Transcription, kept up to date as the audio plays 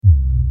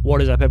What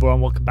is up,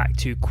 everyone? Welcome back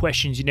to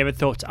Questions You Never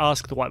Thought to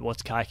Ask, the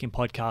Whitewater Kayaking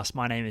Podcast.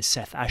 My name is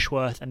Seth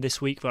Ashworth, and this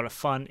week we've got a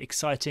fun,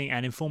 exciting,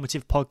 and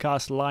informative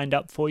podcast lined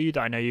up for you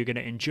that I know you're going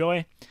to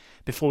enjoy.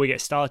 Before we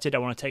get started, I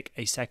want to take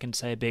a second to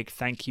say a big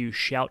thank you,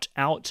 shout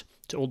out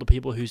to all the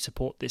people who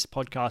support this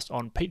podcast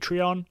on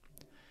Patreon.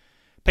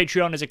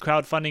 Patreon is a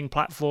crowdfunding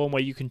platform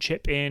where you can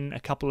chip in a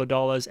couple of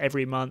dollars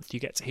every month.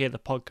 You get to hear the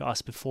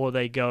podcast before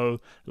they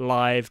go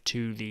live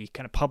to the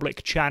kind of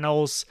public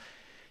channels.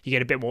 You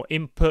get a bit more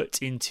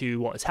input into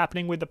what is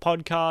happening with the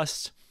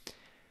podcast,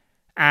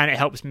 and it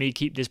helps me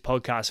keep this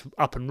podcast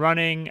up and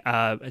running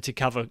to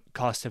cover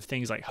cost of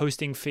things like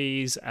hosting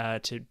fees,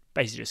 to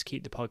basically just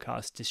keep the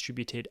podcast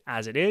distributed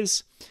as it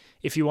is.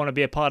 If you want to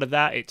be a part of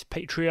that, it's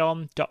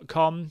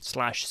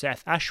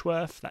patreon.com/Seth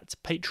Ashworth. That's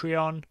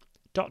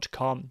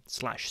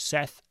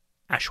patreon.com/Seth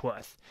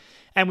Ashworth.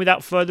 And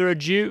without further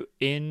ado,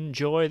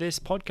 enjoy this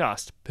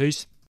podcast.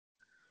 Peace.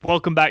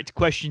 Welcome back to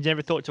Questions You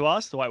Never Thought to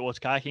Ask, the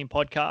Whitewater Kayaking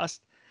Podcast.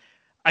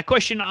 A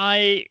question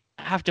I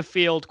have to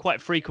field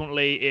quite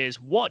frequently is,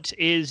 what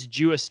is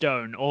Dewar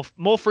Stone? Or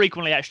more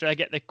frequently, actually, I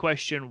get the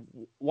question,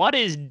 what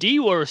is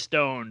Dewar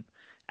Stone?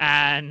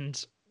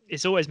 And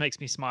it always makes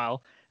me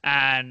smile.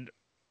 And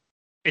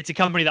it's a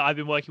company that I've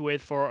been working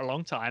with for a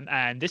long time.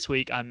 And this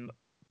week, I'm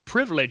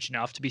privileged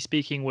enough to be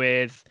speaking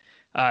with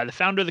the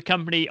founder of the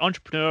company,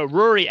 entrepreneur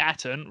Rory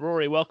Atton.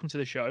 Rory, welcome to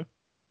the show.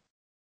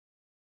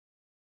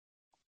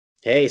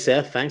 Hey,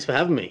 Seth. Thanks for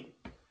having me.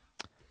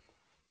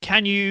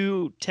 Can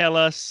you tell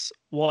us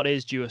what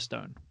is Dewar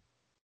Stone?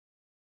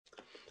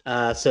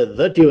 So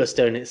the Dewar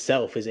Stone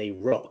itself is a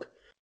rock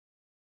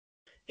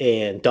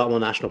in Dartmoor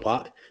National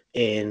Park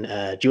in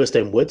Dewar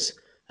Stone Woods.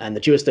 And the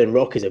Dewar Stone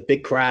rock is a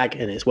big crag,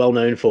 and it's well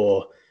known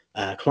for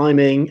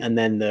climbing. And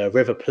then the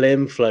River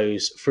Plym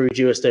flows through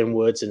Dewar Stone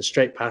Woods and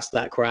straight past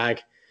that crag,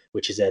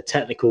 which is a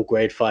technical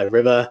grade 5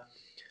 river.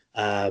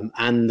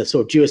 And the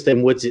sort of Dewar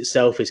Stone Woods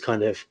itself is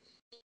kind of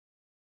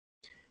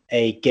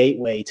a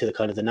gateway to the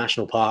kind of the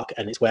national park,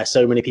 and it's where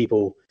so many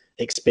people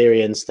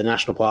experience the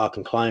national park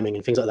and climbing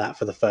and things like that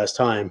for the first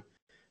time.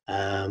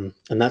 And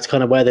that's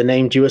kind of where the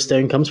name Dewar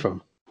Stone comes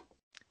from.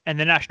 And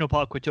the national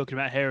park we're talking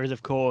about here is,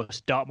 of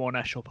course, Dartmoor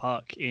National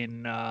Park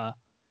in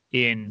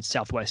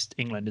southwest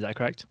England. Is that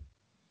correct?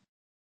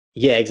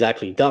 Yeah,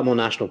 exactly. Dartmoor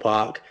National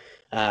Park.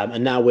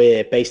 And now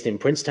we're based in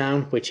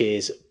Princetown, which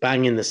is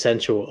bang in the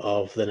central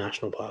of the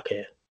national park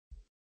here.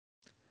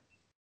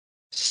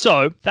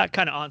 So that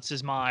kind of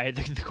answers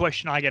the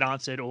question I get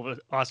asked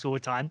all the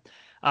time.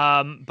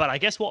 But I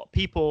guess what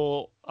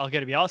people are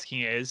going to be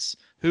asking is,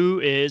 who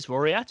is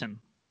Rory Atton?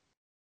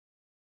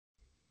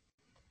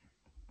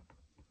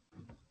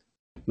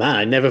 Man,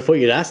 I never thought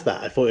you'd ask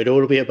that. I thought it'd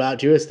all be about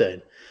Dewar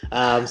Stone.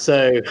 Okay,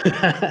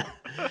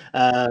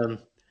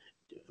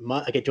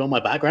 do you want my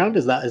background?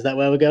 Is that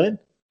where we're going?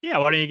 Yeah,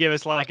 why don't you give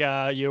us like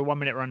your 1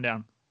 minute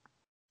rundown?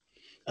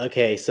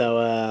 Okay,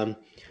 so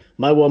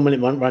my 1 minute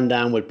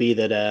rundown would be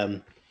that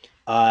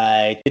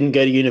I didn't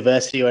go to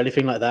university or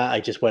anything like that. I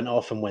just went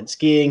off and went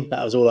skiing.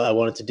 That was all that I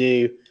wanted to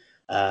do.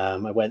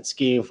 I went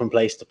skiing from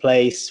place to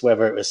place,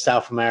 whether it was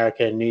South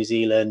America, New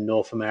Zealand,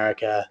 North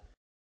America,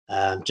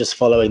 just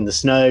following the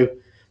snow.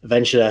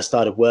 Eventually, I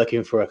started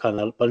working for a kind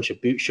of bunch of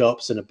boot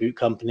shops and a boot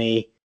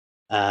company,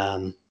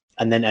 and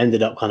then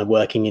ended up kind of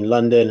working in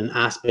London and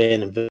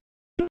Aspen and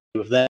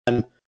with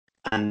them,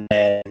 and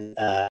then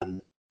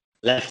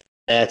left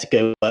there to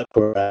go work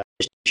for a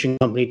distribution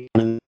company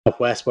in the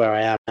Northwest where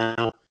I am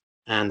now.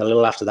 And a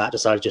little after that,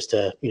 decided just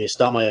to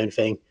start my own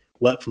thing,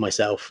 work for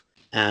myself,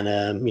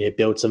 and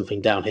build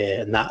something down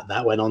here. And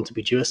that went on to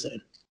be Dewar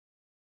Stone.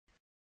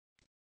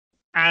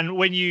 And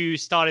when you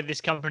started this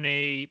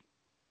company,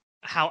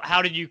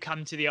 how did you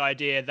come to the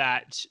idea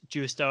that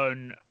Dewar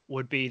Stone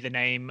would be the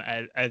name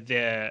of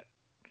the?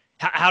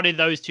 How did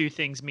those two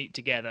things meet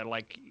together?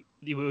 Like,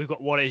 we've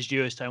got what is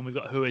Dewar Stone, we've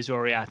got who is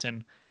Rory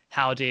Atton.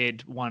 How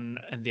did one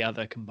and the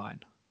other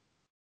combine?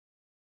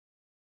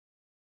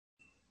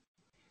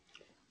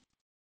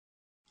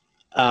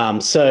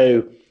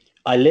 So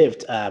I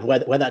lived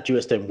where that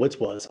Dewar Stone Woods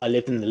was. I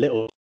lived in the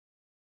little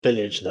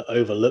village that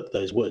overlooked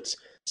those woods.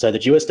 So the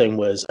Dewar Stone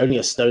was only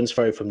a stone's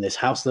throw from this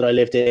house that I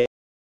lived in.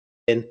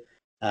 It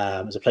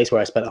was a place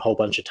where I spent a whole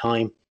bunch of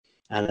time.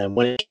 And then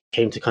when it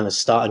came to kind of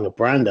starting a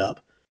brand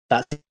up,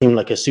 that seemed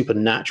like a super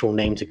natural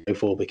name to go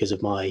for because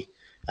of my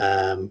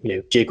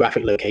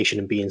geographic location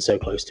and being so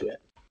close to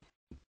it.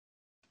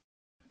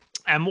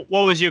 And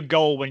what was your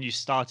goal when you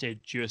started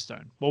Dewar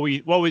Stone?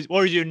 What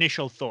was your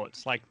initial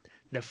thoughts? Like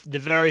the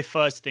very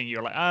first thing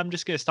you're like, I'm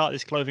just going to start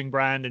this clothing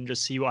brand and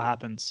just see what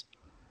happens.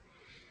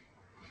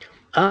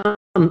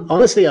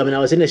 Honestly, I mean, I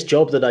was in this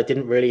job that I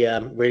didn't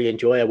really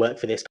enjoy. I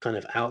worked for this kind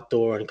of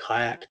outdoor and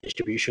kayak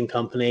distribution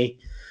company,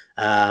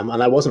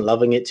 and I wasn't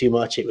loving it too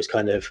much. It was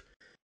kind of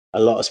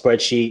a lot of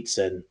spreadsheets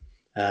and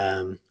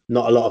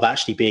not a lot of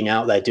actually being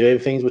out there doing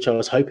things, which I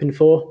was hoping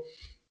for.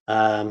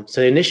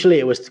 So initially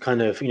it was to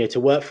kind of, to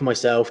work for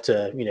myself,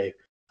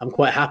 I'm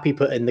quite happy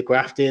putting the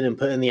graft in and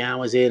putting the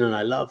hours in. And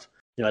I love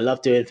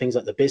doing things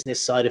like the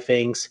business side of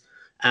things.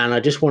 And I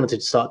just wanted to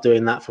start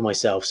doing that for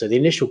myself. So the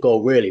initial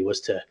goal really was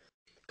to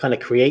kind of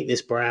create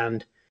this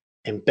brand,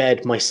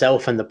 embed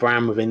myself and the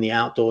brand within the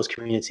outdoors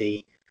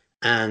community,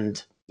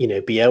 and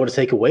be able to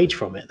take a wage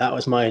from it. That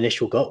was my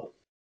initial goal.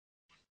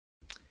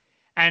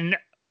 And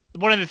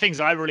one of the things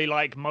I really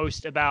like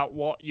most about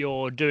what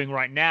you're doing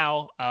right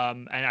now,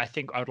 and I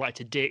think I would like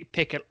to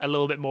pick a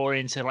little bit more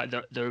into like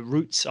the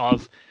roots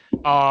of,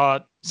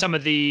 some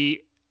of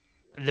the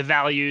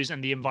values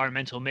and the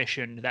environmental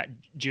mission that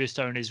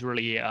Geostone is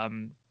really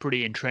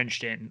pretty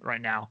entrenched in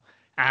right now.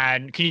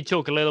 And can you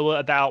talk a little bit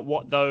about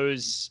what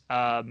those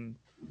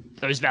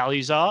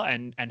values are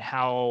and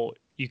how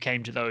you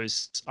came to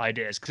those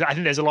ideas? Because I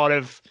think there's a lot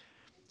of,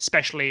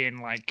 especially in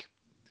like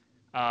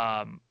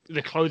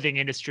the clothing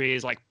industry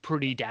is like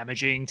pretty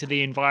damaging to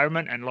the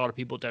environment, and a lot of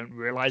people don't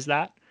realize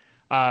that.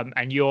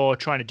 And you're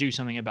trying to do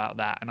something about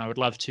that. And I would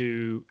love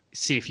to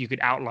see if you could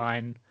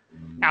outline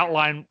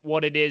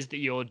what it is that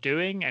you're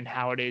doing and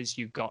how it is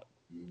you got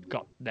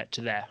that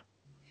to there.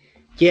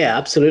 Yeah,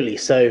 absolutely.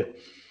 So,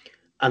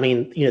 I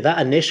mean, that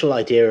initial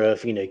idea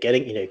of,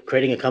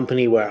 creating a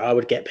company where I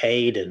would get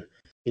paid, and,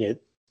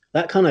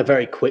 that kind of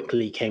very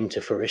quickly came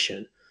to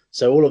fruition.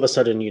 So all of a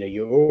sudden,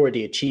 you're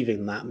already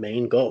achieving that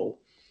main goal.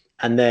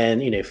 And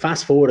then,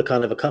 fast forward a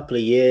kind of a couple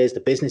of years, the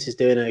business is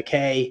doing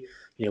okay.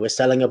 We're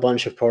selling a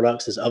bunch of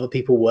products. There's other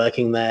people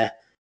working there.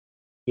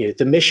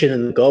 The mission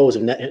and the goals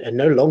are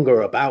no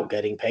longer about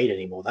getting paid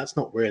anymore. That's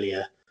not really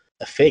a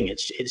thing.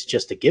 It's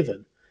just a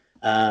given.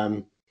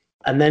 And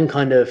then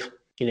kind of,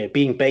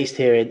 being based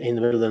here in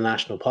the middle of the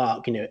national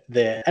park,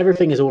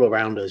 everything is all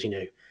around us,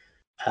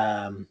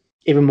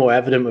 even more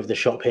evident with the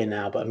shop here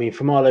now. But I mean,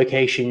 from our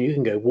location, you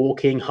can go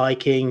walking,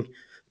 hiking,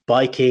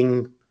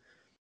 biking,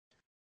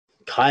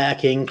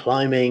 kayaking,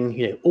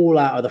 climbing, all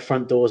out of the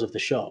front doors of the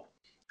shop.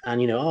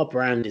 And, our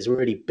brand is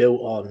really built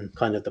on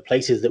kind of the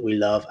places that we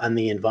love and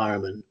the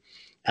environment.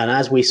 And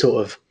as we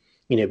sort of,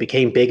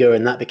 became bigger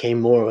and that became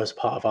more as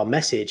part of our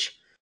message,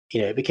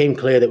 it became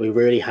clear that we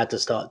really had to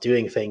start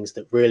doing things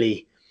that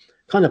really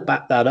kind of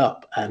back that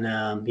up. And,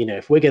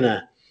 if we're going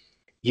to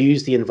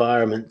use the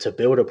environment to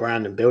build a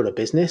brand and build a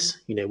business,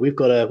 we've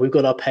got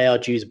to pay our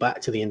dues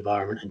back to the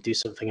environment and do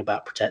something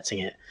about protecting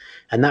it.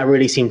 And that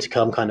really seemed to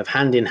come kind of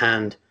hand in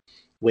hand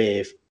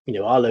with,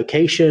 our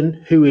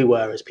location, who we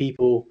were as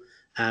people,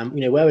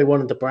 where we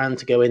wanted the brand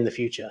to go in the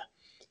future.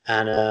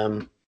 And,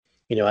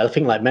 I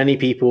think like many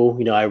people,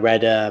 I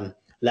read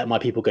Let My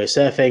People Go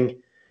Surfing.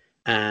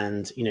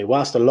 And,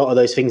 whilst a lot of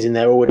those things in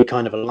there already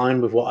kind of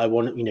aligned with what I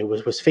wanted,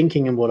 was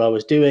thinking and what I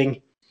was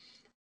doing,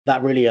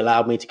 that really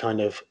allowed me to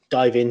kind of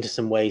dive into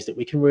some ways that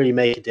we can really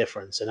make a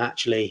difference. And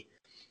actually,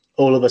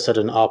 all of a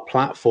sudden, our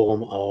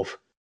platform of,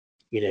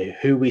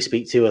 who we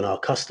speak to and our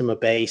customer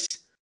base,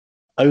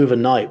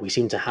 overnight, we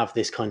seem to have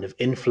this kind of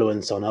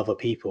influence on other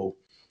people.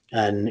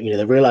 And,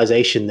 the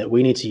realization that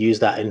we need to use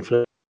that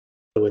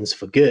influence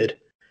for good.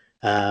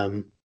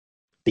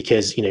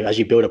 Because, as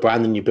you build a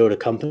brand and you build a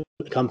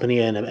company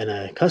and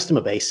a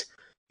customer base,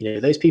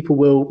 those people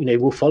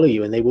will follow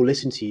you and they will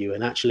listen to you.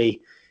 And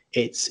actually,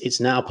 it's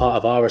now part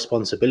of our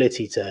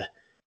responsibility to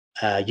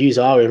use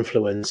our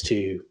influence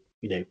to,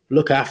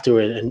 look after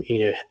and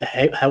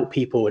help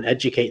people and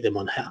educate them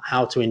on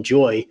how to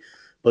enjoy,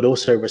 but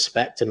also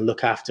respect and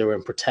look after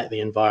and protect the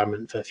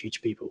environment for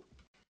future people.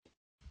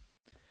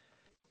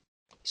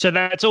 So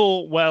that's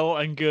all well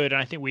and good.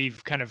 And I think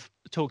we've kind of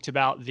talked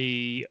about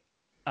the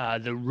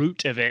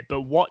root of it,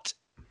 but what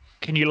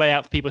can you lay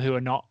out for people who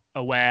are not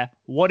aware?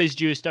 What is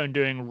Geostone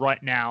doing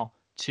right now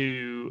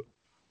to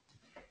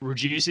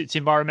reduce its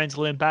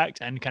environmental impact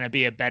and kind of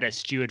be a better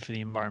steward for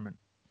the environment?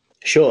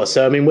 Sure.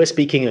 So, I mean, we're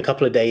speaking a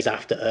couple of days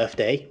after Earth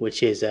Day,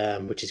 which is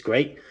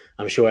great.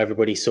 I'm sure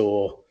everybody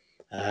saw,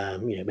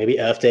 maybe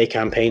Earth Day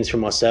campaigns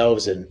from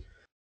ourselves and,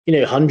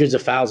 hundreds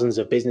of thousands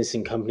of business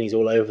and companies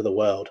all over the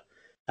world.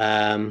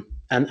 And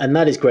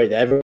that is great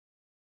that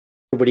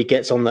everybody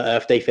gets on the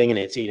Earth Day thing, and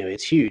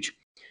it's huge.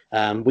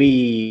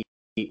 We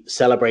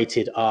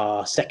celebrated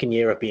our second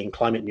year of being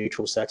climate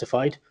neutral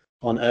certified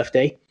on Earth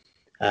Day.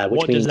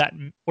 What does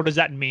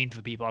that mean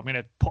for people?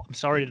 I'm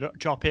sorry to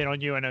drop in on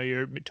you. I know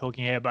you're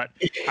talking here, but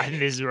I think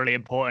this is really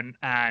important.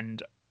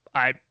 And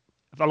a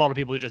lot of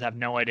people just have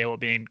no idea what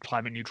being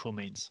climate neutral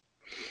means.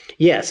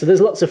 Yeah, so there's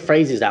lots of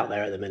phrases out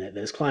there at the minute.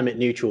 There's climate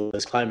neutral,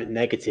 there's climate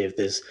negative,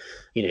 there's,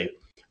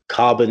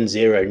 carbon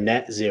zero,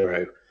 net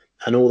zero,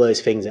 and all those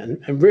things.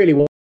 And really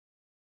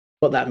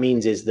what that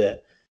means is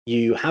that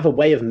you have a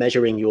way of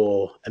measuring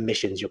your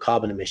emissions, your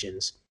carbon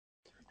emissions,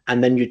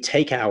 and then you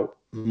take out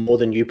more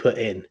than you put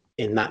in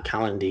that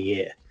calendar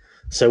year.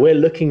 So we're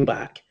looking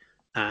back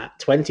at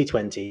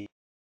 2020.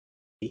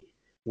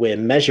 We're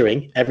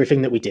measuring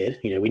everything that we did.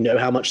 We know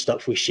how much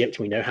stuff we shipped.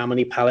 We know how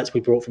many pallets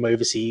we brought from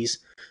overseas.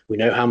 We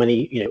know how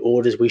many,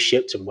 orders we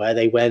shipped and where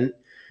they went.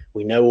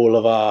 We know all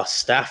of our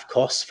staff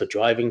costs for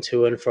driving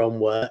to and from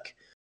work.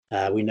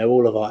 We know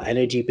all of our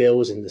energy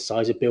bills and the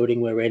size of building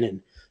we're in,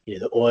 and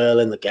the oil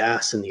and the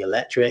gas and the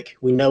electric.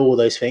 We know all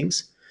those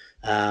things.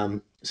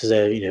 So it's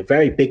a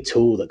very big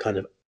tool that kind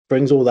of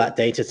brings all that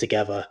data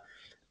together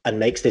and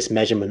makes this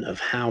measurement of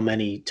how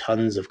many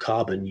tons of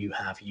carbon you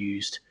have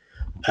used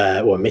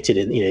or emitted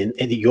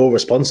that you're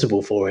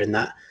responsible for in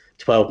that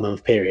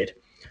 12-month period.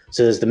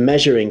 So there's the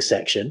measuring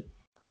section,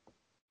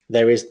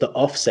 there is the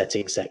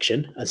offsetting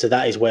section, and so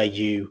that is where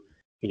you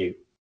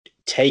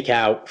take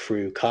out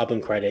through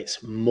carbon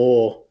credits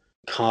more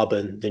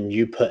carbon than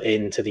you put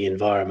into the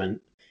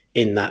environment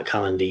in that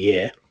calendar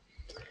year.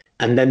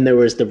 And then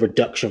there is the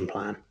reduction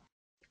plan.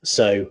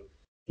 So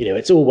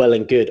it's all well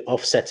and good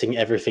offsetting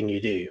everything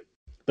you do,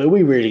 but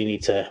we really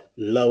need to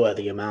lower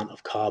the amount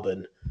of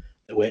carbon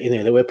that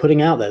we're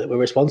putting out there, that we're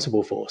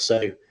responsible for.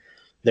 So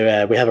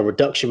there we have a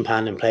reduction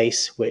plan in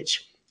place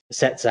which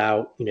sets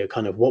out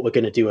kind of what we're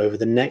going to do over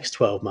the next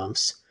 12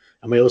 months,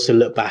 and we also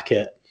look back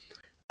at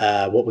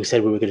what we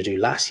said we were going to do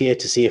last year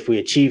to see if we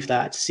achieved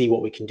that, to see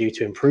what we can do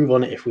to improve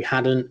on it if we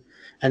hadn't,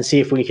 and see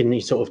if we can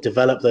sort of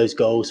develop those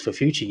goals for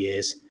future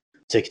years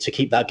to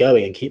keep that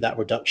going and keep that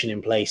reduction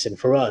in place. And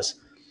for us,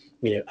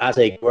 as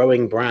a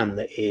growing brand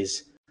that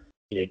is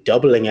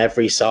doubling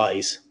every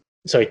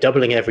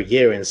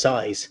year in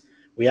size,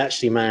 we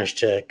actually managed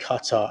to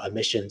cut our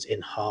emissions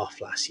in half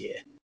last year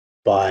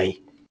by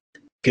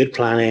good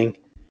planning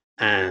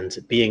and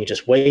being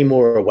just way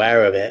more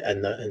aware of it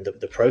and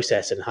the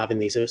process, and having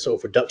these sort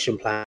of reduction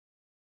plans.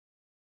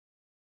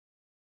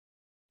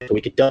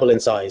 We could double in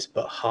size,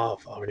 but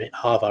halve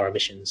our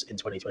emissions in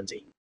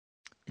 2020.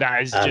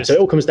 That is just so it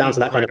all comes down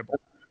incredible. to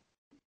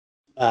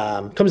that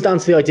kind of comes down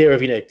to the idea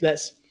of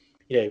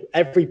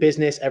every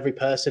business, every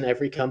person,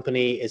 every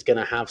company is going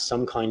to have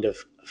some kind of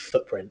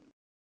footprint,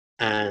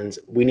 and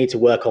we need to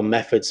work on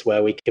methods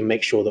where we can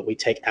make sure that we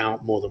take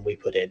out more than we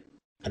put in.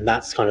 And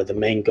that's kind of the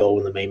main goal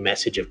and the main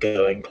message of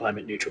going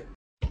climate neutral.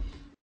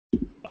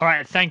 All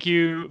right. Thank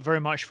you very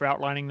much for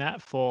outlining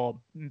that for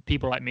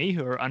people like me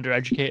who are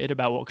undereducated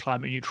about what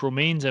climate neutral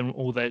means and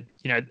all the,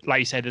 like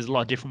you said, there's a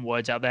lot of different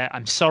words out there.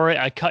 I'm sorry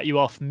I cut you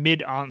off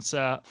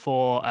mid-answer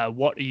for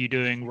what are you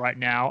doing right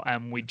now?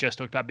 And we just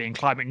talked about being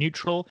climate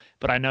neutral,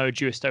 but I know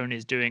Geostone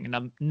is doing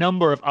a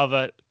number of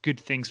other good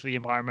things for the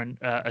environment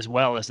as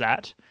well as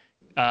that.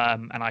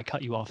 And I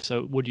cut you off.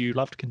 So would you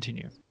love to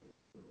continue?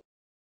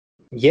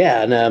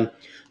 Yeah. And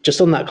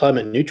just on that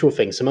climate neutral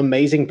thing, some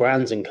amazing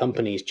brands and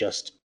companies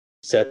just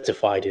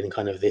certified in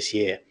kind of this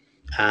year,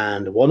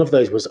 and one of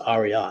those was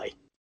REI,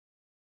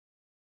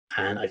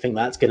 and I think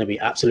that's going to be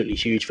absolutely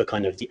huge for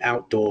kind of the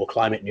outdoor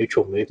climate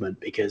neutral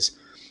movement, because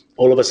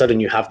all of a sudden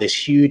you have this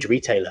huge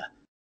retailer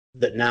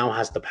that now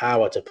has the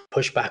power to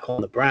push back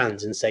on the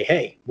brands and say,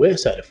 hey, we're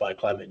certified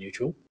climate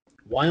neutral,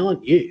 why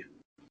aren't you?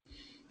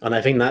 And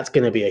I think that's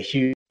going to be a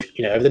huge,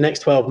 over the next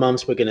 12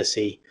 months we're going to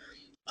see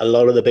a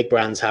lot of the big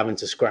brands having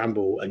to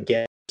scramble and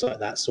get like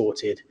that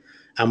sorted,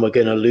 and we're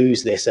going to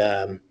lose this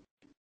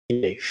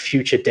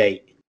future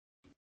date.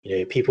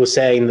 People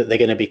saying that they're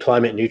going to be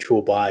climate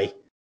neutral by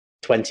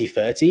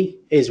 2030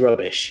 is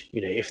rubbish.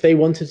 If they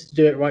wanted to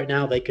do it right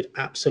now, they could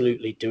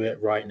absolutely do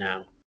it right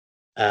now.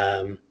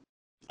 And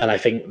I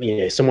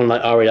think someone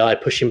like REI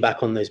pushing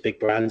back on those big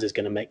brands is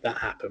going to make that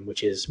happen,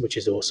 which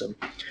is awesome.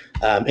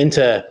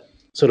 Into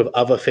sort of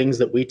other things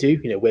that we do,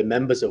 we're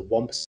members of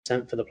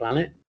 1% for the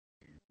Planet,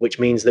 which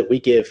means that we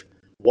give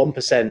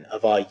 1%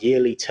 of our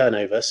yearly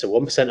turnover, so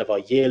 1% of our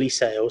yearly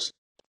sales,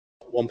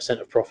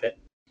 1% of profit.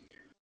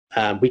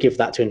 We give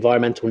that to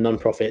environmental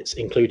non-profits,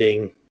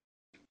 including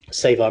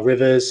Save Our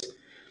Rivers,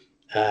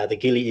 the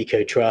Gili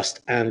Eco Trust,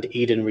 and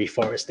Eden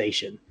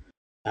Reforestation.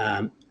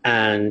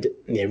 And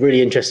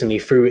really interestingly,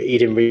 through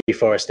Eden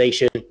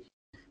Reforestation,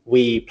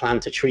 we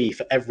plant a tree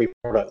for every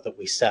product that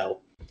we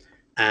sell.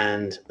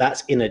 And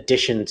that's in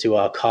addition to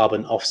our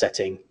carbon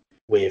offsetting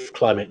with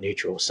climate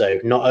neutral. So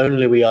not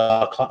only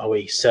are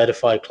we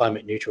certified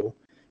climate neutral,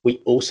 we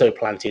also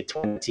planted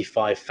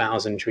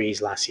 25,000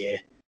 trees last year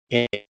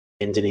in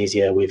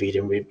Indonesia with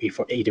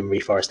Eden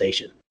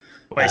Reforestation.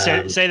 Wait,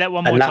 so say that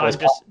one more time.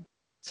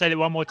 Say that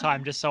one more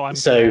time, just so I'm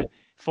clear.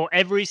 For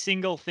every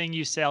single thing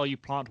you sell, you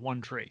plant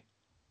one tree.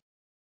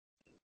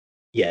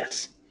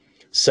 Yes.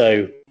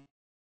 So,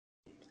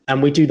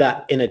 and we do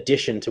that in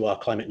addition to our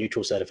climate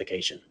neutral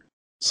certification.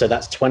 So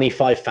that's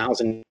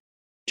 25,000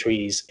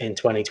 trees in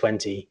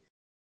 2020,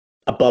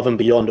 above and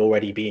beyond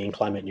already being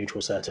climate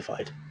neutral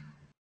certified.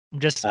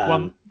 Just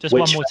one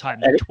more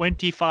time.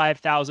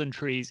 25,000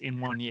 trees in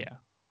 1 year.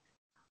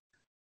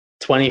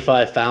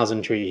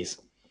 25,000 trees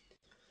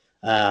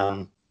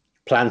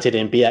planted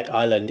in Biak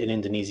Island in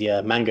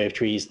Indonesia, mangrove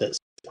trees that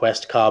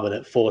sequester carbon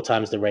at 4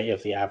 times the rate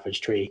of the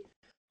average tree.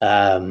 We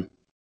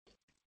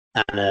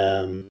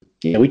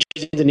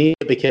chose Indonesia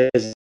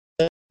because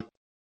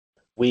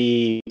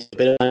we did a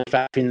bit of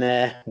manufacturing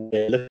there.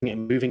 We're looking at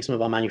moving some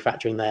of our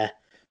manufacturing there.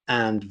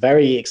 And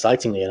very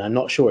excitingly, and I'm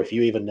not sure if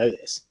you even know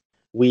this,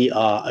 we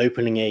are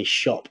opening a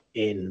shop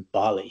in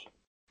Bali.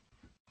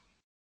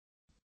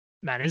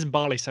 Man, isn't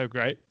Bali so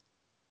great?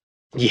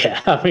 Yeah,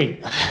 I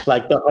mean,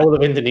 like the whole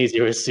of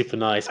Indonesia is super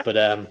nice, but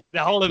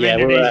the whole of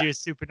Indonesia is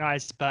super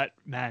nice, but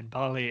man,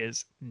 Bali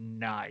is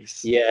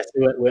nice. Yeah,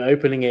 so we're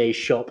opening a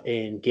shop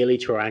in Gili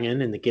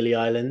Trawangan in the Gili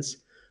Islands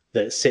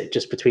that sit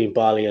just between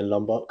Bali and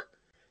Lombok,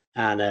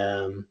 and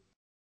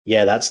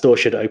that store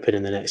should open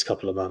in the next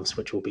couple of months,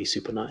 which will be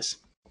super nice.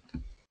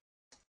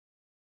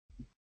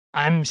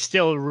 I'm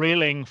still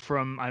reeling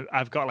from.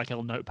 I've got like a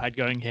little notepad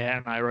going here,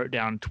 and I wrote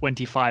down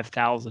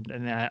 25,000,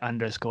 and then I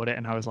underscored it,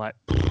 and I was like,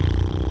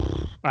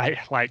 I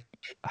like,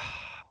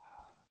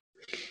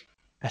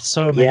 that's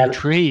so many Yeah,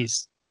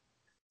 trees.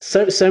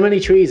 so many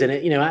trees. And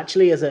it,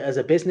 actually, as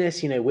a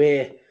business,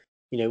 we're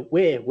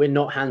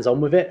not hands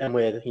on with it, and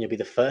we're be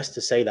the first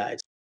to say that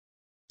it's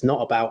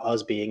not about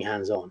us being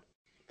hands on.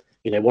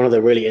 One of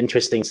the really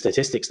interesting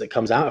statistics that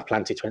comes out of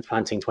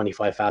planting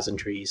 25,000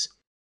 trees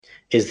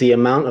is the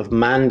amount of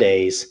man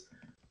days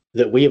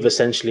that we have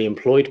essentially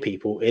employed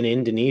people in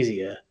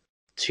Indonesia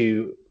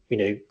to,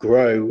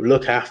 grow,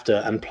 look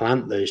after, and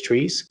plant those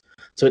trees.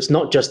 So it's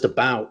not just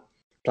about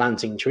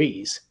planting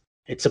trees,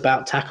 it's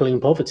about tackling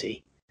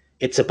poverty.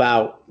 It's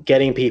about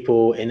getting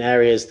people in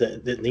areas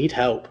that need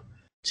help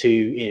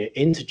to,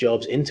 into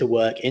jobs, into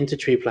work, into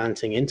tree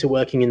planting, into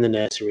working in the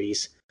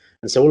nurseries.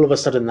 And so all of a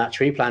sudden that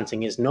tree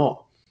planting is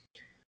not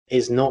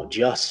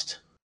just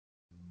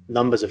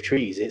numbers of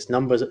trees, it's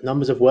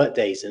numbers of work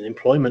days and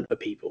employment for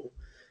people.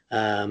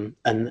 And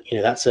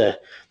that's a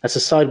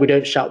side we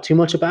don't shout too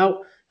much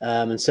about,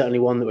 and certainly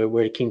one that we're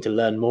really keen to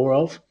learn more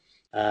of.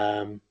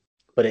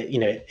 But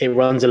it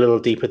runs a little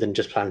deeper than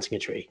just planting a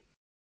tree.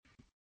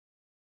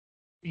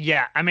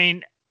 Yeah, I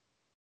mean,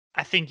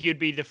 I think you'd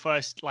be the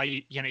first,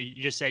 like, you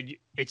just said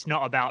it's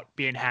not about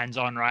being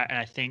hands-on, right? And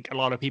I think a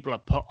lot of people are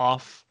put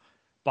off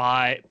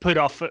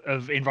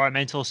of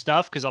environmental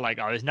stuff because they're like,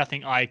 oh, there's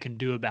nothing I can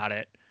do about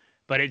it.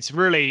 But it's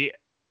really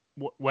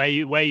where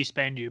you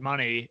spend your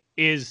money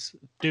is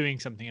doing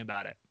something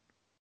about it.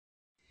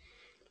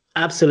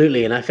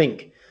 Absolutely, and I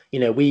think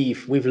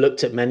we've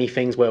looked at many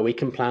things where we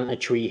can plant a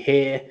tree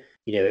here.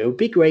 It would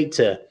be great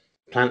to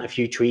plant a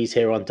few trees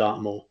here on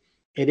Dartmoor.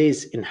 It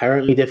is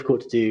inherently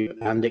difficult to do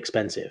and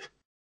expensive.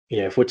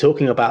 If we're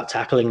talking about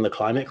tackling the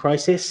climate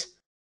crisis,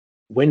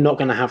 we're not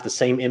going to have the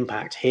same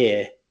impact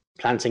here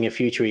planting a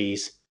few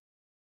trees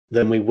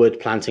than we would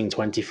planting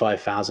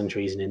 25,000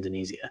 trees in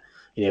Indonesia.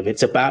 If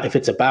it's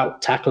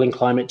about tackling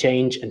climate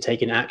change and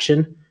taking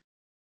action,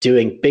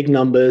 doing big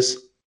numbers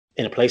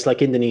in a place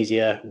like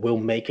Indonesia will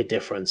make a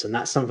difference. And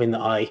that's something that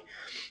I'm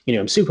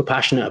super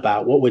passionate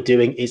about. What we're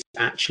doing is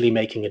actually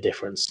making a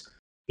difference.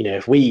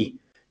 If we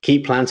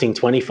keep planting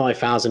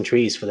 25,000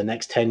 trees for the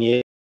next 10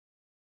 years,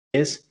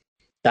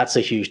 that's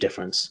a huge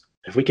difference.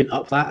 If we can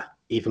up that,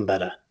 even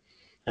better.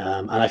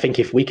 And I think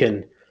if we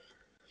can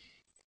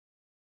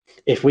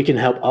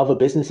help other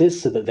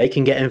businesses so that they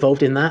can get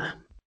involved in that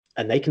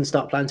and they can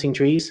start planting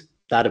trees,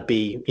 that would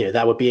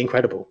be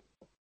incredible.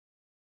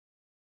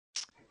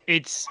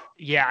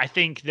 I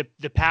think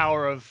the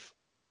power of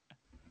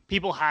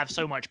people have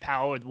so much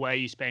power with where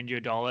you spend your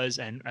dollars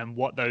and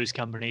what those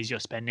companies you're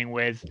spending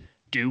with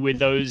do with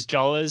those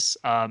dollars.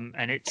 And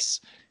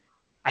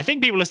I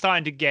think people are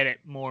starting to get it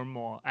more and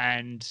more.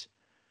 And,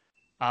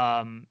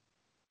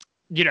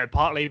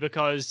 partly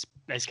because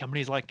there's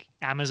companies like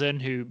Amazon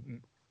who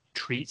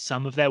treat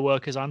some of their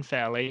workers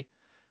unfairly.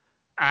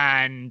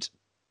 And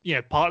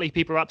partly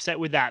people are upset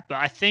with that. But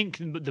I think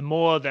the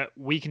more that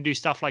we can do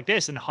stuff like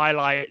this and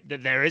highlight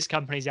that there is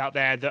companies out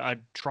there that are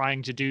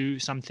trying to do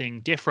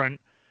something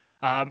different,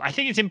 I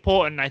think it's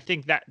important. I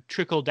think that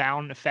trickle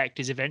down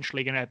effect is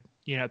eventually going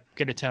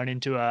to turn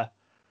into a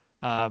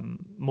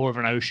more of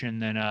an ocean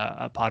than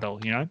a puddle.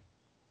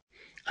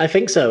 I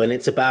think so, and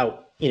it's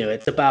about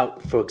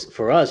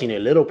for us,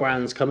 little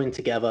brands coming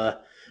together,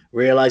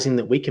 realizing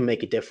that we can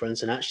make a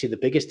difference, and actually the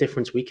biggest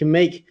difference we can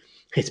make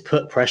is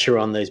put pressure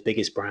on those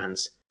biggest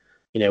brands.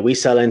 We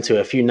sell into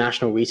a few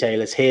national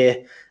retailers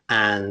here,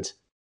 and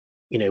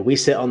we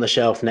sit on the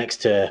shelf next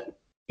to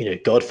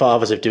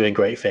godfathers of doing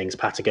great things,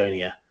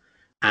 Patagonia,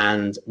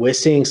 and we're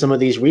seeing some of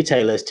these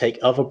retailers take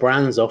other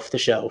brands off the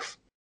shelf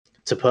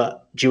to put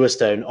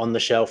Duostone on the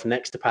shelf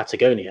next to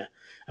Patagonia.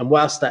 And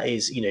whilst that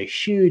is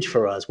huge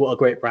for us, what a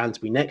great brand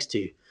to be next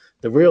to,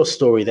 the real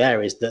story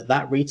there is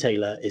that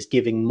retailer is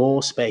giving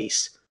more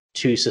space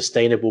to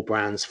sustainable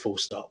brands, full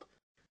stop.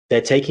 They're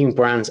taking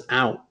brands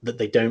out that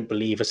they don't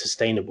believe are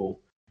sustainable,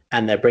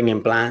 and they're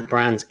bringing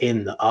brands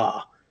in that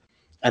are.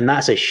 And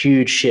that's a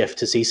huge shift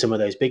to see some of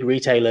those big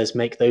retailers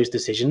make those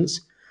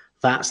decisions.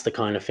 That's the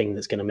kind of thing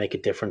that's going to make a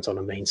difference on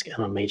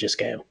a major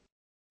scale.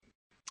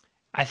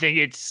 I think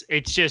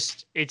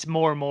it's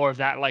more and more of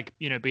that, like,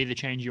 be the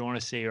change you want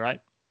to see, right?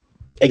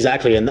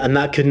 Exactly, and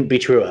that couldn't be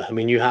truer. I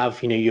mean, you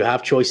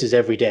have choices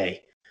every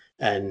day,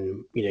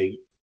 and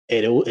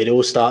it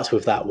all starts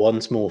with that one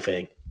small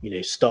thing.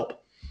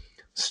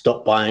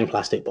 Stop buying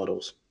plastic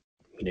bottles.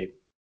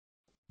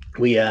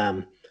 We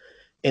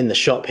in the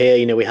shop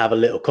here, we have a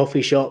little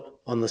coffee shop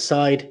on the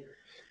side,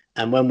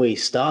 and when we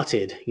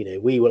started,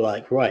 we were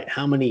like, right,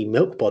 how many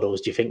milk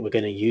bottles do you think we're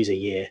going to use a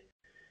year?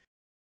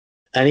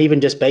 And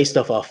even just based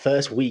off our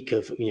first week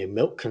of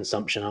milk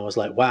consumption, I was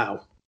like,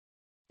 wow,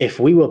 if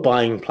we were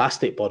buying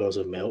plastic bottles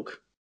of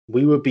milk,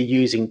 we would be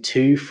using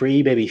 2,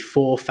 3, maybe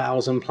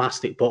 4,000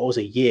 plastic bottles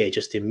a year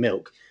just in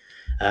milk.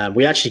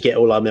 We actually get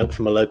all our milk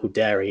from a local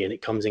dairy, and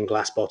it comes in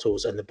glass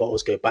bottles, and the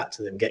bottles go back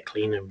to them, get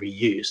cleaned and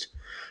reused,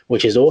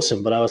 which is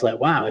awesome. But I was like,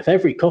 wow, if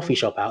every coffee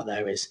shop out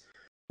there is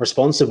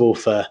responsible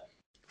for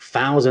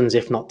thousands,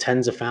 if not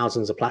tens of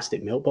thousands of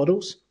plastic milk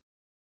bottles.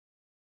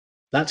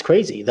 That's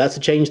crazy. That's a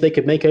change they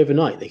could make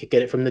overnight. They could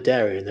get it from the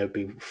dairy and there would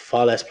be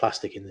far less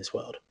plastic in this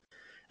world.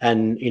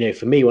 And,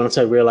 for me, once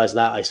I realized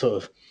that, I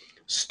sort of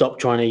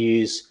stopped trying to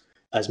use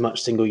as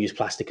much single-use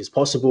plastic as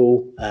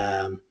possible,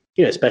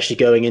 especially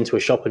going into a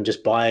shop and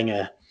just buying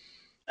a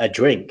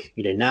drink.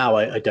 Now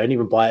I don't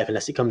even buy it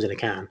unless it comes in a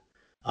can.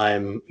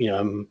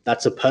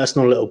 That's a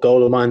personal little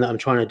goal of mine that I'm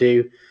trying to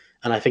do.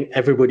 And I think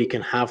everybody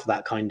can have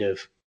that kind of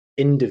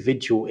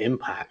individual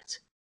impact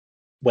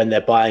when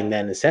they're buying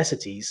their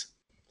necessities,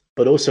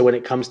 but also when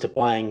it comes to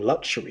buying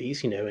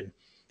luxuries,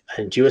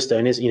 and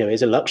Jewelstone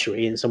is a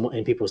luxury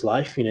in people's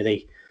life.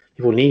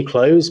 People need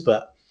clothes,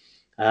 but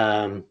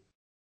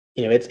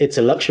it's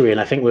a luxury.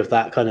 And I think with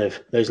that kind of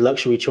those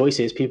luxury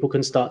choices, people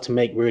can start to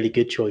make really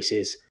good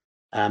choices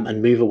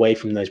and move away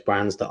from those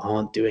brands that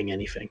aren't doing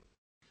anything.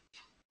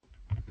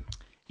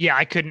 Yeah,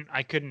 I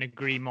couldn't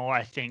agree more.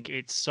 I think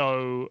it's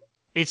so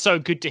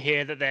good to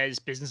hear that there's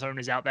business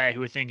owners out there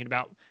who are thinking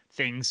about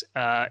things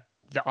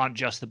that aren't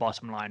just the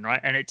bottom line, right?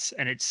 And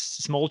it's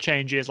small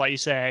changes, like you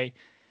say,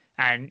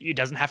 and it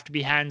doesn't have to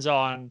be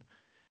hands-on,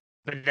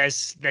 but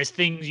there's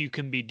things you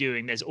can be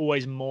doing. There's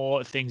always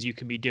more things you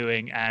can be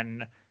doing,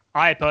 and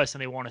I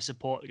personally want to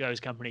support those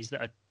companies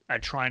that are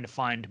trying to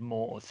find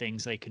more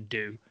things they can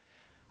do.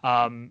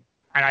 And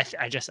I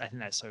think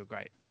that's so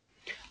great.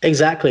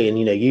 Exactly. And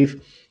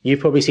you've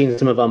probably seen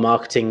some of our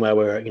marketing where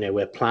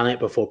we're planet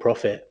before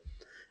profit,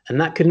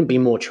 and that couldn't be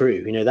more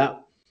true.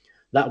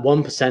 That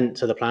 1%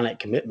 to the planet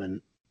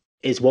commitment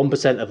is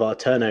 1% of our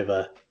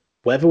turnover,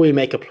 whether we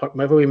make a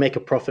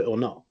profit or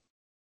not.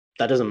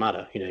 That doesn't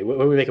matter.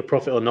 Whether we make a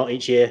profit or not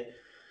each year,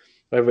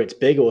 whether it's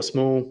big or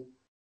small,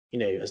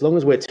 as long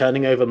as we're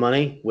turning over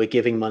money, we're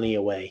giving money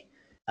away.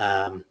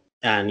 And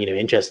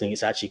interestingly,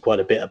 it's actually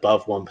quite a bit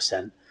above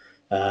 1%.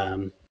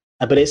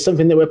 But it's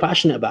something that we're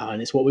passionate about,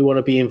 and it's what we want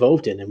to be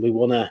involved in, and we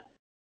want to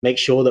make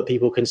sure that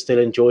people can still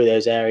enjoy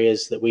those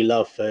areas that we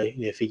love for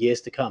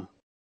years to come.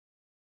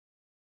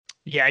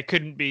 Yeah, it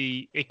couldn't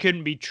be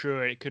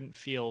truer. It couldn't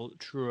feel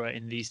truer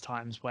in these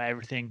times where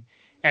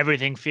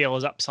everything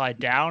feels upside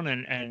down,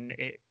 and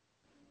it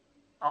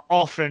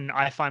often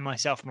I find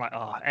myself, I'm like,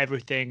 oh,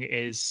 everything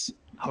is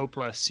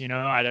hopeless.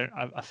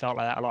 I felt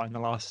like that a lot in the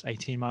last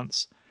 18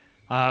 months.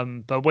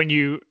 But when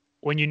you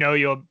know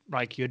you're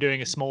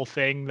doing a small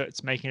thing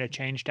that's making a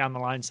change down the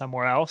line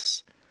somewhere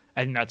else,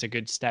 I think that's a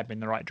good step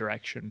in the right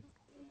direction.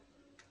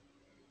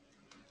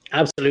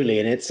 Absolutely.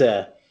 And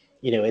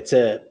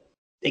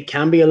it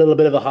can be a little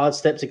bit of a hard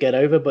step to get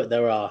over, but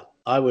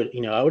I would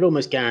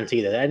almost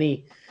guarantee that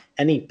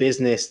any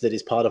business that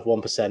is part of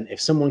 1%, if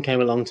someone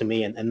came along to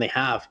me and they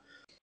have,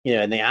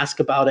 and they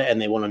ask about it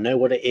and they want to know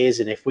what it is,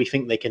 and if we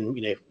think they can,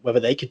 whether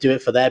they could do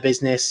it for their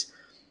business,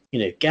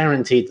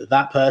 guaranteed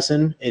that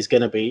person is going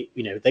to be,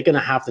 they're going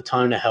to have the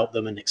time to help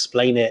them and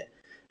explain it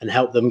and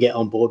help them get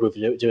on board with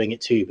doing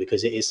it too,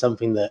 because it is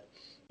something that,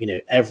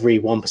 every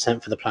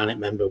 1% for the planet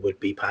member would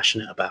be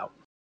passionate about.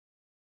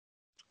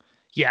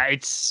 Yeah,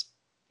 it's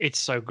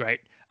so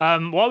great.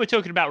 While we're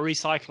talking about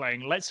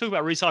recycling, let's talk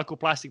about recycled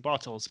plastic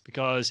bottles,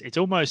 because it's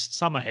almost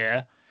summer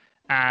here,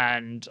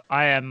 and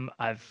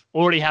I've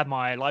already had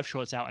my live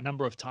shorts out a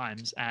number of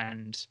times,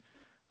 and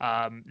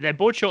they're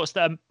board shorts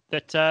that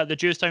the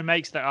Jewelstone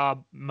makes that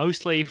are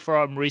mostly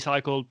from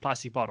recycled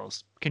plastic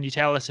bottles. Can you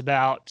tell us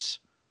about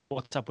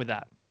what's up with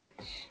that?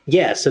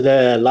 Yeah, so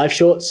the live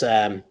shorts,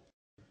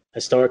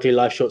 historically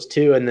live shorts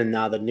 2, and then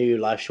now the new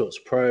live shorts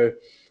Pro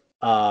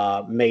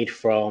are made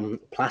from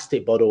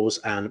plastic bottles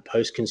and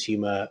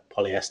post-consumer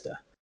polyester.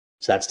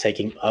 So that's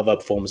taking other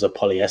forms of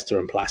polyester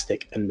and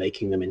plastic and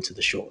making them into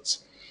the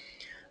shorts.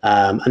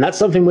 And that's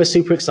something we're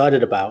super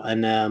excited about.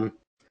 And,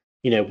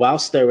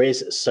 whilst there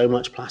is so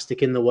much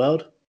plastic in the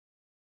world,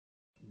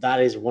 that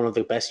is one of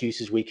the best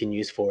uses we can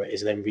use for it,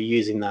 is then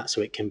reusing that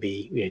so it can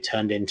be,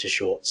 turned into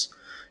shorts.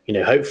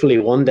 Hopefully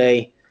one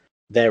day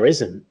there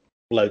isn't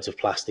loads of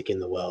plastic in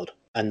the world,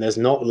 and there's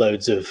not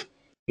loads of,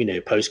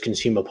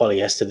 post-consumer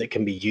polyester that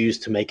can be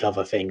used to make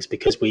other things,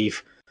 because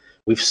we've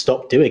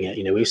stopped doing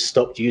it. We've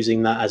stopped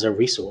using that as a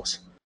resource.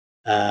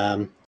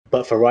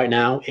 But for right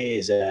now,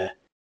 it is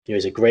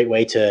a great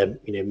way to,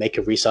 make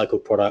a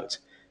recycled product.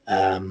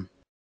 And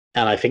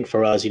I think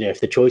for us, if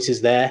the choice is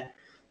there,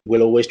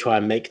 we'll always try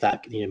and make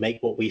that,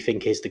 make what we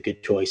think is the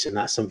good choice. And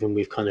that's something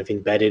we've kind of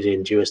embedded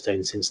in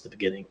Jewelstone since the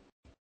beginning.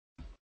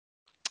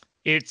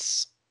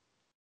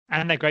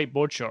 And they're great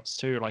board shots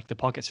too. Like, the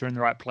pockets are in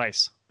the right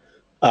place.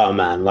 Oh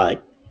man,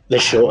 like the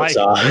shorts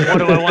are. What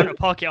do I want a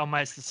pocket on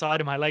the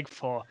side of my leg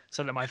for?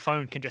 So that my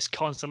phone can just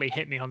constantly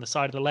hit me on the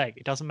side of the leg.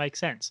 It doesn't make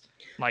sense.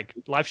 Like,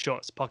 live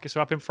shorts, pockets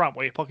are up in front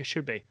where your pockets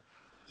should be.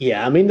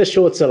 Yeah, I mean, the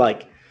shorts are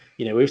like,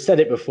 we've said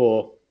it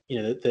before,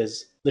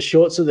 there's the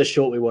shorts are the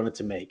short we wanted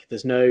to make.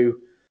 There's no,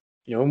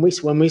 when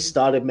we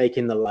started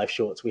making the live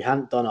shorts, we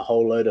hadn't done a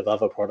whole load of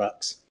other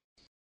products.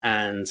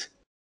 And,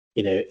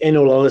 in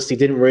all honesty,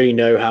 didn't really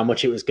know how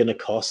much it was going to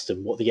cost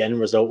and what the end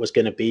result was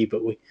going to be.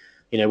 But we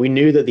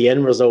knew that the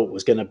end result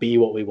was going to be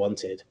what we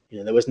wanted.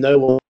 There was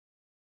no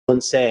one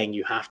saying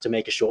you have to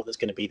make a short that's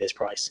going to be this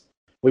price.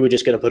 We were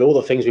just going to put all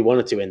the things we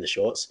wanted to in the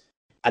shorts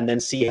and then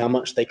see how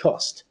much they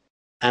cost.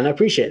 And I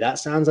appreciate that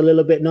sounds a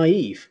little bit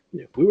naive.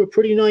 We were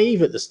pretty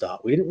naive at the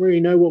start. We didn't really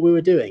know what we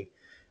were doing.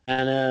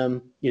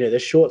 And the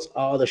shorts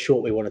are the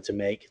short we wanted to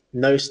make.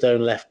 No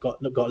stone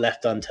got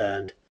left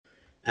unturned.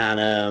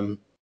 And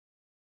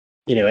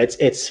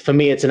it's for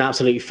me, it's an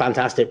absolutely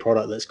fantastic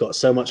product that's got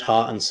so much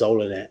heart and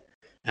soul in it,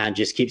 and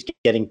just keeps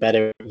getting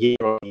better year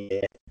on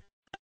year.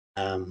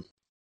 I'm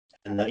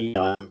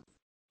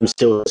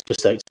still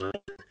stoked on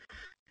it.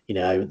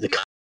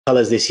 The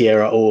colors this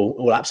year are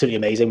all absolutely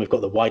amazing. We've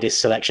got the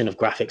widest selection of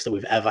graphics that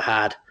we've ever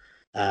had.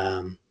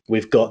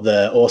 We've got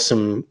the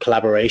awesome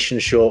collaboration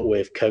short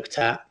with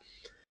Kokatat.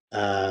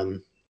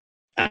 And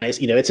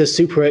it's a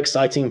super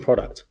exciting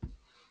product.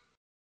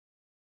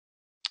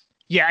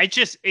 Yeah,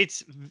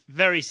 it's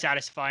very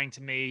satisfying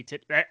to me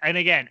and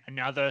again,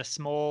 another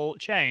small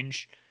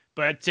change,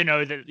 but to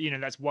know that,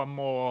 that's one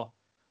more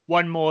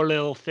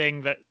little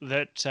thing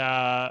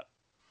that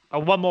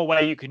one more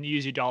way you can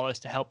use your dollars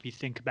to help you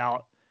think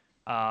about,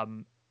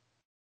 to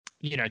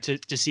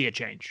see a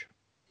change.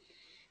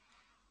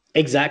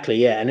 Exactly.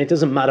 Yeah. And it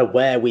doesn't matter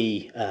where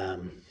we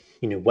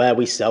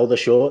sell the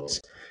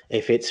shorts,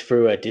 if it's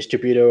through a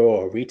distributor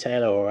or a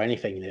retailer or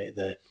anything,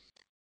 they're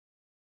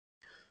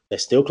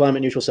still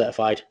climate neutral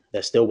certified.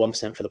 They're still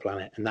 1% for the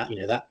planet. And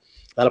that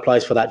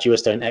applies for that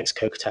Duostone X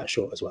Kokatat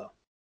short as well.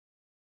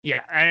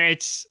 Yeah. And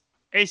it's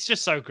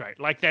just so great.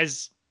 Like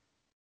it's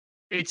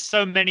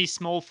so many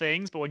small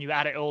things, but when you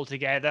add it all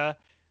together,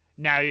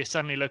 now you're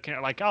suddenly looking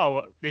at like,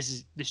 oh,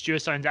 this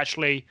Duostone's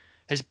actually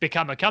has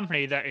become a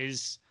company that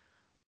is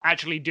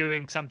actually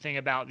doing something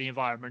about the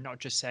environment, not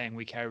just saying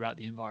we care about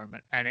the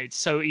environment. And it's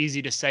so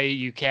easy to say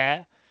you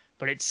care,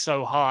 but it's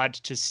so hard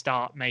to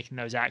start making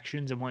those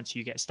actions. And once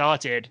you get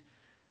started,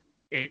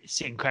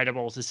 it's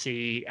incredible to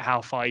see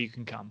how far you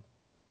can come.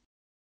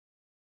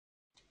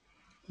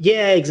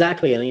 Yeah,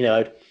 exactly. And,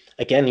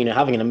 again,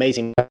 having an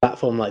amazing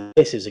platform like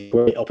this is a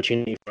great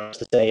opportunity for us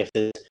to say,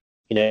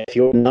 if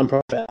you're a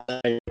nonprofit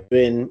and you're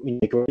doing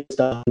great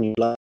stuff and you'd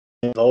like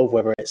to involve,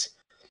 whether it's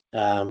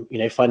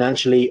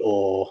financially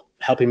or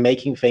helping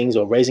making things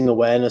or raising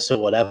awareness or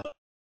whatever,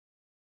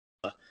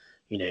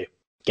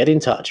 get in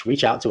touch,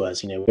 reach out to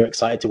us. We're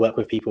excited to work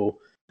with people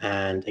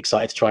and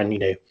excited to try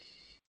and,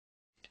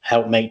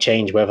 help make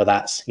change, whether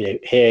that's, here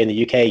in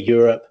the UK,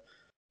 Europe,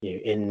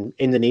 in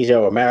Indonesia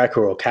or America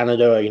or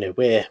Canada,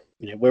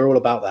 we're all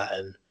about that.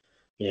 And,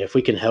 if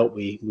we can help,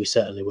 we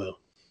certainly will.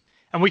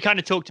 And we kind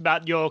of talked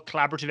about your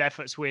collaborative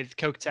efforts with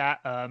Kokatat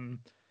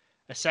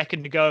a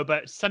second ago,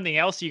 but something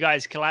else you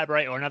guys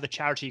collaborate, or another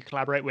charity you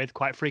collaborate with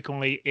quite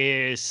frequently,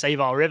 is Save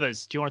Our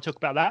Rivers. Do you want to talk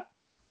about that?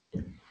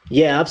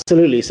 Yeah,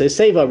 absolutely. So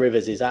Save Our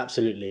Rivers is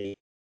absolutely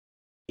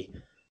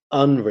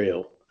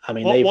unreal. I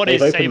mean, what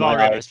is Save Our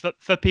Rivers?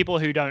 For people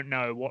who don't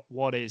know,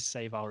 what is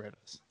Save Our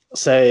Rivers?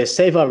 So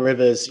Save Our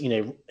Rivers,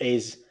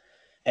 is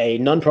a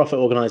non-profit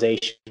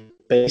organization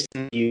based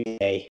in the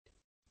UK,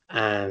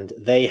 and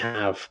they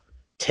have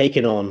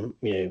taken on,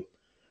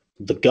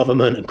 the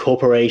government and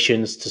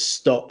corporations to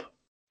stop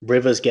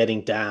rivers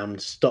getting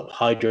dammed, stop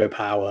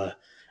hydropower,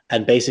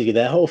 and basically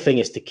their whole thing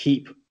is to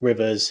keep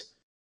rivers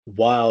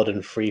wild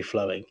and free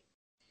flowing.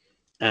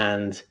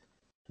 And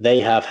they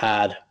have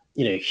had,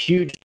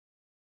 huge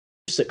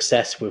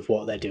success with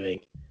what they're doing,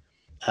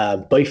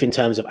 both in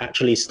terms of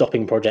actually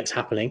stopping projects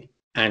happening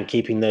and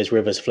keeping those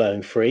rivers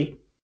flowing free,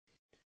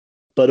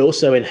 but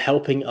also in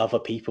helping other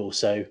people.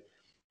 So,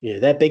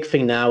 their big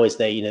thing now is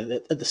they,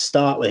 at the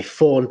start they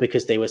formed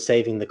because they were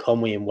saving the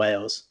Conwy in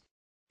Wales,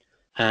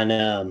 and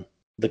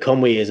the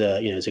Conwy is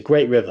a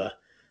great river,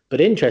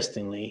 but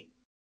interestingly,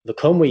 the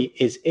Conwy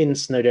is in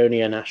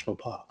Snowdonia National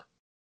Park.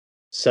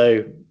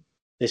 So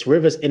this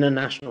river's in a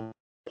national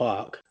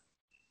park,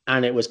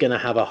 and it was going to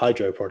have a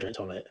hydro project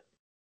on it.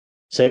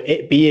 So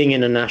it being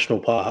in a national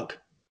park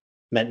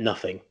meant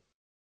nothing.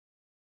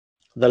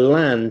 The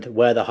land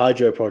where the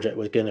hydro project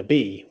was going to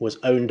be was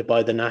owned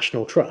by the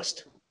National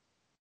Trust.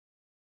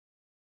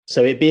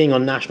 So it being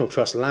on National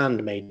Trust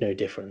land made no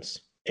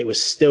difference. It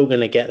was still going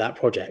to get that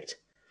project.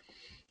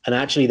 And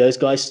actually, those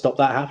guys stopped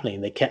that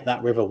happening. They kept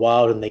that river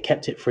wild and they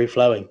kept it free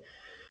flowing.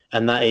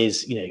 And that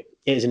is, it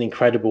is an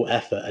incredible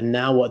effort. And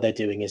now what they're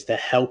doing is they're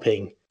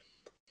helping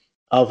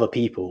other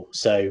people.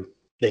 So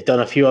they've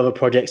done a few other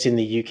projects in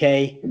the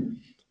UK,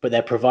 but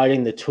they're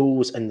providing the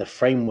tools and the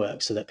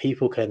framework so that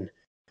people can,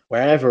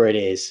 wherever it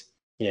is,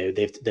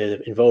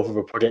 they're involved with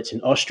a project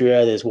in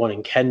Austria. There's one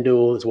in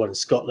Kendal. There's one in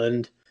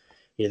Scotland.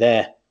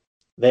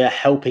 They're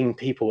helping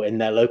people in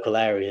their local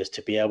areas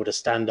to be able to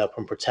stand up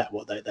and protect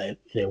what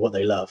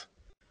they love.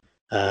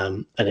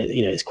 And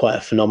it's quite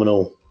a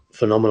phenomenal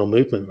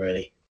movement,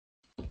 really.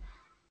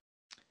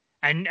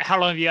 And how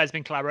long have you guys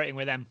been collaborating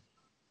with them?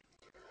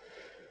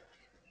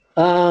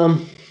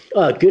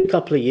 A good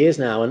couple of years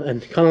now,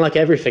 and kind of like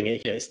everything,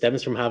 it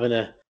stems from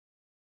having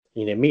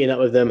meeting up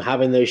with them,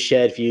 having those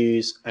shared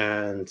views,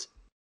 and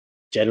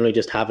generally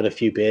just having a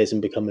few beers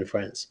and becoming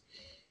friends.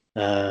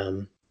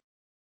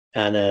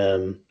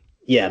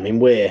 Yeah, I mean,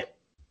 we're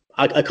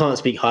I can't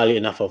speak highly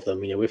enough of them.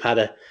 We've had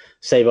a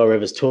Save Our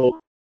Rivers talks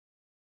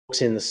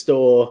in the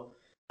store.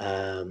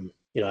 I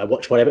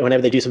watch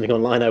whenever they do something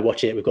online, I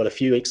watch it. We've got a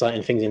few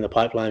exciting things in the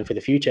pipeline for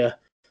the future,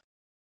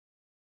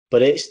 but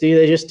they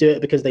just do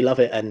it because they love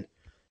it. And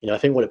I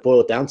think what it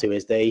boiled down to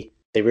is they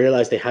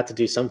realized they had to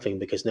do something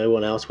because no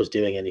one else was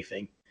doing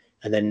anything.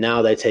 And then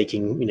now they're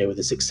taking, with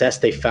the success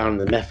they found,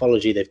 the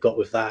methodology they've got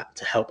with that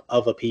to help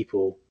other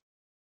people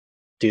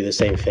do the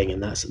same thing.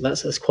 And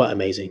that's quite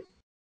amazing.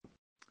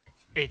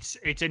 It's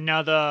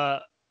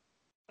another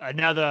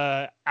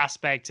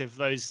aspect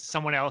of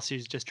someone else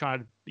who's just trying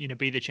to,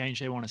 be the change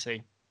they want to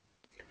see.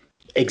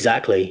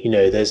 Exactly.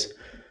 There's,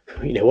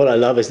 what I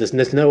love is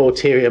there's no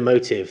ulterior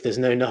motive. There's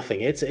no nothing.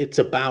 It's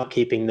about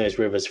keeping those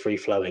rivers free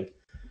flowing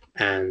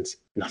and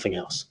nothing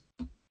else.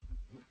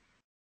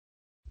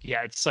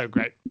 Yeah, it's so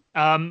great.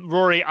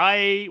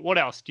 Rory, what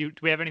else? Do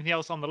we have anything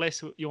else on the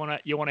list you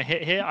want to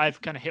hit here?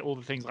 I've kind of hit all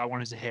the things I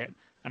wanted to hit,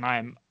 and I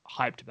am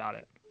hyped about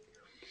it.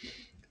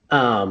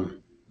 I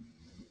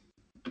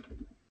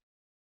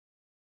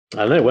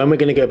don't know. When we're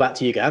going to go back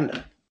to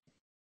Uganda?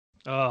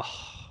 Oh,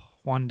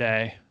 one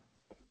day.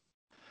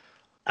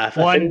 I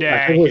think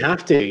we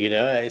have to.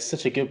 It's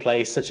such a good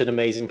place, such an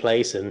amazing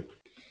place, and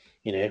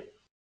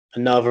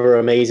another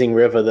amazing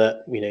river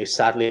that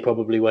sadly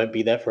probably won't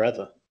be there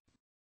forever.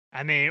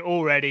 I mean,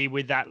 already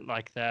with that,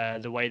 like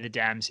the way the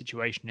dam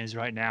situation is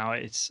right now,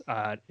 it's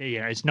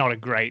it's not a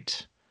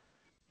great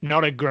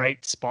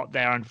spot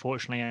there,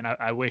 unfortunately. And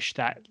I wish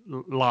that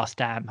last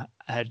dam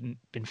hadn't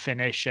been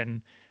finished.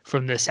 And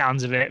from the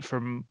sounds of it,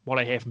 from what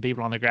I hear from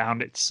people on the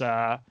ground, it's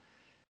that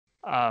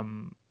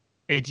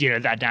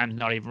dam's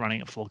not even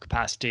running at full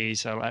capacity.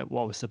 So like,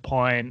 what was the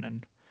point?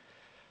 And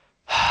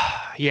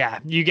yeah,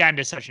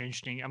 Uganda is such an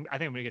interesting. I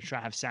think we're going to try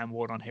to have Sam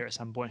Ward on here at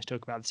some point to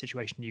talk about the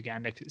situation in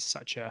Uganda, because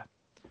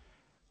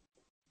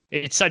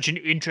it's such an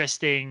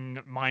interesting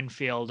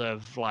minefield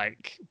of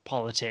like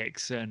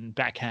politics and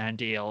backhand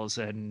deals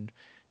and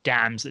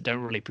dams that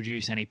don't really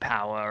produce any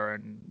power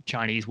and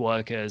Chinese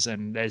workers,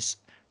 and there's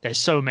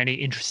so many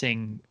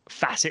interesting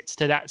facets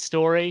to that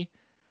story.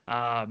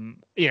 On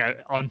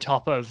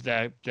top of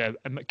the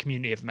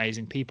community of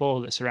amazing people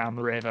that surround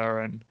the river,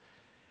 and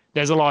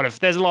there's a lot of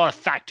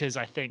factors,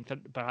 I think,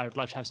 but I would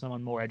love to have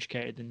someone more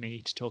educated than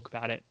me to talk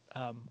about it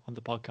on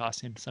the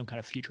podcast in some kind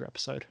of future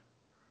episode.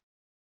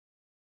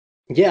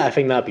 Yeah, I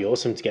think that'd be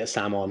awesome to get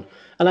Sam on.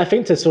 And I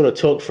think to sort of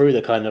talk through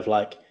the kind of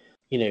like,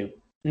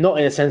 not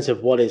in a sense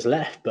of what is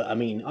left, but I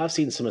mean, I've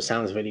seen some of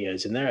Sam's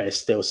videos and there is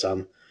still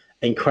some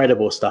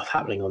incredible stuff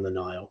happening on the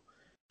Nile.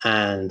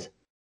 And,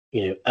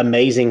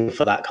 amazing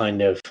for that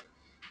kind of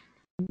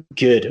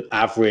good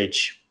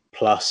average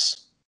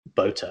plus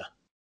boater.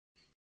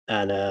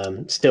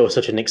 And still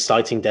such an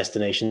exciting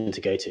destination to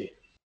go to.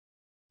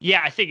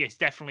 Yeah, I think it's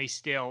definitely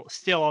still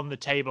on the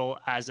table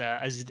as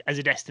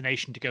a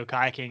destination to go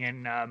kayaking.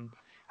 And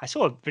I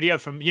saw a video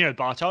from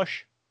Bartosz.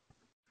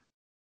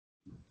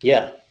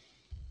 Yeah,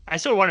 I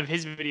saw one of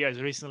his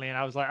videos recently, and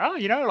I was like, oh,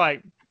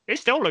 like it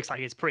still looks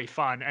like it's pretty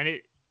fun. And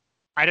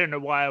I don't know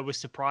why I was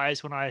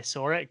surprised when I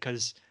saw it,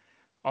 because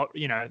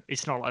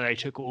it's not like they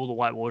took all the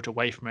whitewater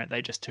away from it.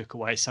 They just took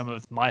away some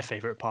of my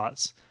favorite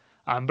parts.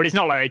 But it's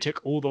not like they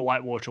took all the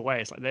whitewater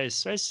away. It's like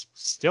there's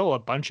still a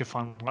bunch of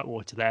fun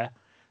whitewater there.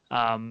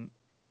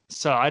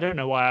 So I don't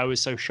know why I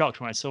was so shocked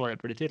when I saw it,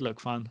 but it did look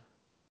fun.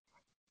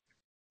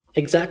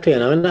 Exactly.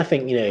 And I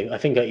think, I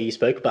think you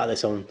spoke about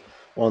this on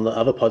the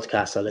other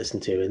podcasts I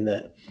listened to, in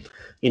that,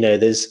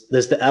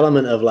 there's the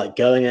element of like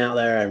going out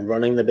there and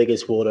running the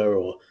biggest water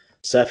or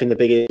surfing the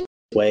biggest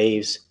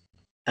waves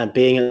and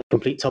being at the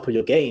complete top of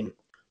your game.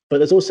 But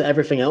there's also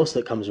everything else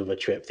that comes with a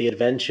trip: the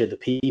adventure, the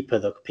people,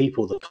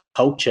 the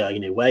culture,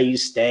 where you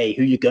stay,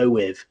 who you go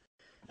with.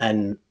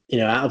 And,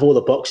 out of all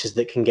the boxes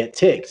that can get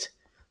ticked,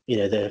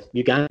 the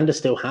Uganda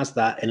still has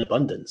that in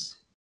abundance.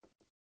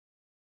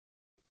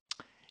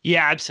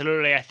 Yeah,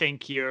 absolutely. I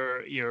think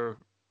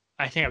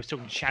I think I was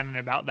talking to Shannon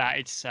about that.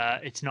 It's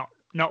not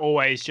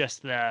always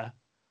just the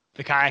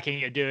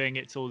kayaking you're doing,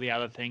 it's all the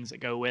other things that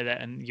go with it.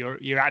 And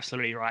you're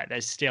absolutely right.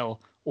 There's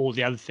still all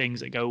the other things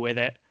that go with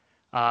it,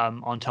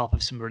 on top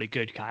of some really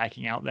good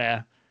kayaking out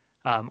there,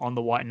 on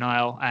the White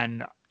Nile.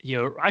 And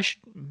I'm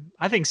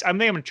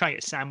going to try and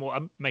get Sam Ward.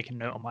 I'm making a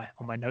note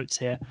on my notes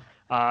here,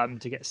 to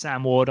get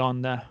Sam Ward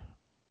on the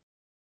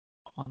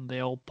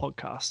old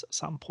podcast at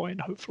some point,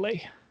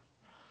 hopefully.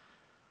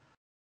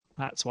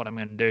 That's what I'm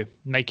going to do.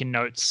 Making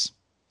notes.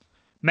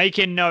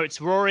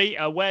 Rory,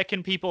 where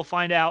can people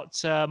find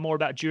out more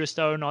about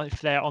Duostone, if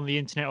they're on the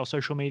internet or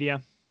social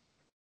media?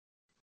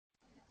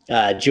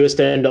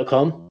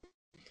 Duostone.com,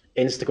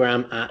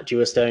 Instagram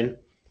 @Duostone,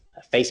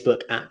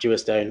 Facebook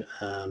 @Duostone.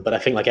 But I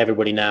think, like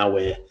everybody now,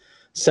 we're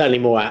certainly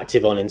more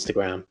active on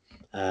Instagram.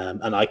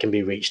 And I can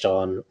be reached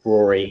on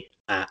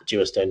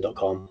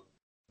rory@duostone.com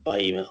by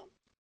email.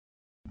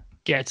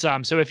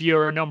 So if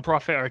you're a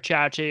non-profit or a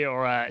charity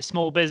or a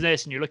small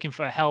business and you're looking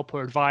for help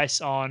or advice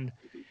on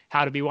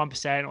how to be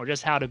 1% or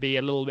just how to be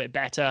a little bit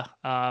better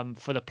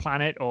for the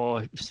planet,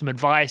 or some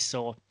advice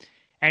or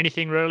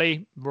anything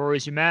really,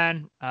 Rory's your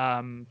man.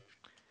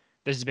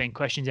 This has been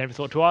Questions You Never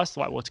Thought to Ask,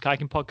 the Whitewater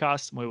Kayaking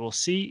Podcast, and we will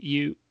see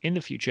you in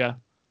the future.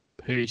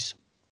 Peace.